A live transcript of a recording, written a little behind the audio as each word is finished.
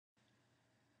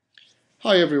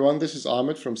Hi everyone, this is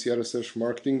Ahmed from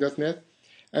SeattleSearchMarketing.net,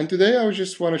 and today I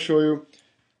just want to show you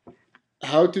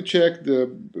how to check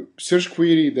the search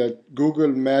query that Google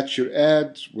match your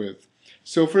ads with.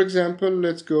 So for example,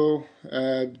 let's go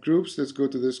add groups. Let's go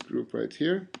to this group right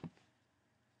here.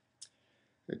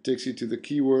 It takes you to the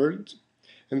keyword,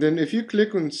 and then if you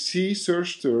click on See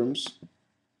Search Terms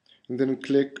and then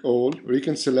click All, or you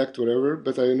can select whatever,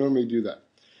 but I normally do that.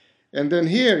 And then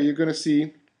here you're going to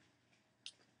see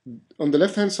on the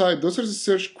left hand side, those are the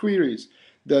search queries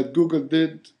that Google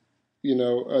did,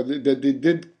 that they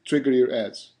did trigger your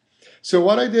ads. So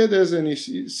what I did is, and you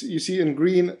see in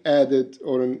green added,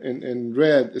 or in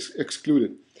red is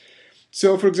excluded.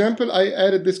 So for example, I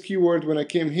added this keyword when I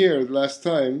came here the last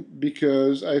time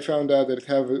because I found out that it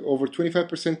have over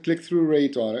 25% click-through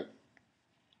rate on it,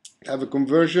 have a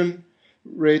conversion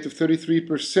rate of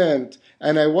 33%,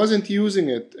 and I wasn't using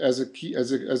it as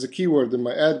a keyword in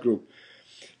my ad group.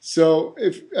 So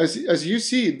as you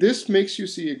see, this makes you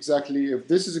see exactly if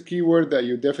this is a keyword that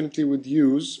you definitely would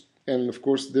use, and of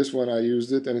course this one I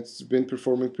used it and it's been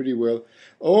performing pretty well,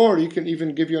 or you can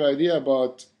even give you an idea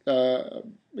about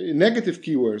negative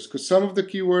keywords, because some of the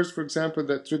keywords, for example,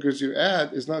 that triggers your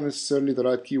ad is not necessarily the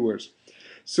right keywords.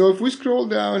 So if we scroll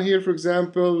down here, for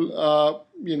example,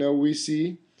 we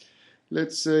see,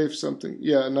 let's say if something,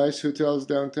 nice hotels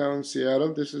downtown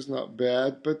Seattle. This is not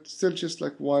bad, but still just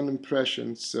like one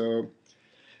impression. So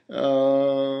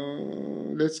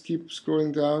let's keep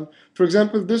scrolling down. For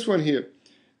example, this one here,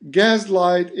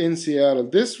 Gaslight in Seattle.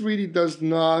 This really does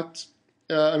not,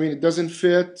 it doesn't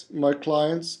fit my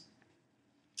clients,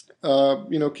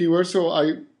 keyword. So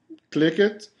I click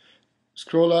it,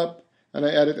 scroll up, and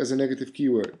I add it as a negative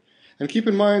keyword. And keep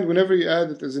in mind, whenever you add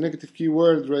it as a negative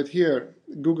keyword right here,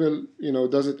 Google,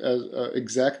 does it as an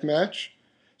exact match.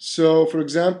 So, for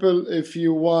example, if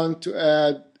you want to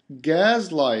add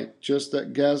gaslight, just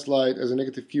that gaslight as a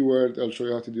negative keyword, I'll show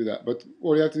you how to do that. But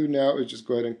all you have to do now is just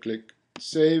go ahead and click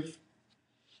save.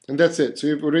 And that's it. So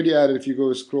you've already added. If you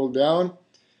go scroll down,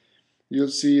 you'll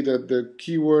see that the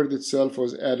keyword itself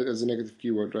was added as a negative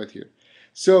keyword right here.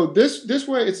 So this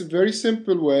way, it's a very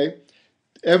simple way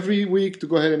every week to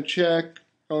go ahead and check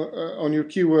on your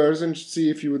keywords and see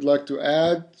if you would like to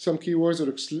add some keywords or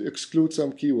exclude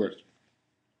some keywords.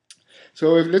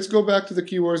 So let's go back to the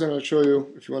keywords and I'll show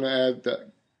you if you want to add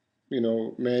that,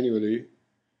 manually.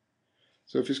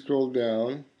 So if you scroll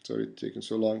down, sorry it's taking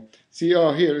so long. See,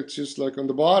 here it's just like on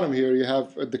the bottom here you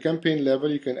have at the campaign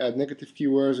level you can add negative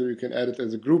keywords, or you can add it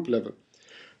as a group level.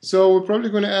 So we're probably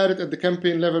going to add it at the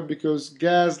campaign level because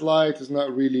gaslight is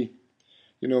not really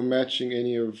matching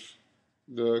any of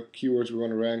the keywords we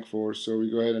want to rank for. So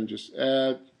we go ahead and just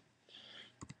add,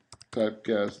 type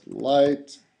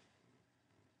gaslight,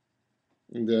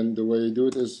 and then the way you do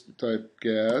it is type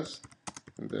gas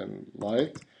and then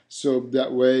light. So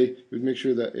that way we make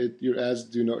sure that your ads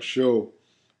do not show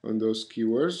on those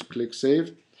keywords. Click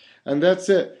save, and that's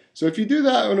it. So if you do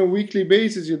that on a weekly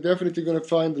basis, you're definitely going to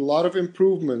find a lot of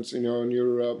improvements, in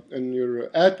your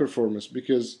ad performance,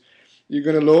 because you're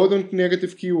going to load on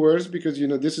negative keywords because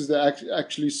this is the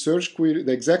actually search query,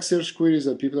 the exact search queries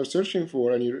that people are searching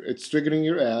for, and it's triggering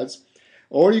your ads.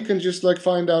 Or you can just like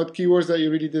find out keywords that you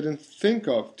really didn't think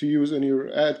of to use in your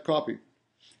ad copy.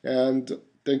 And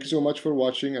thank you so much for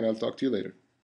watching, and I'll talk to you later.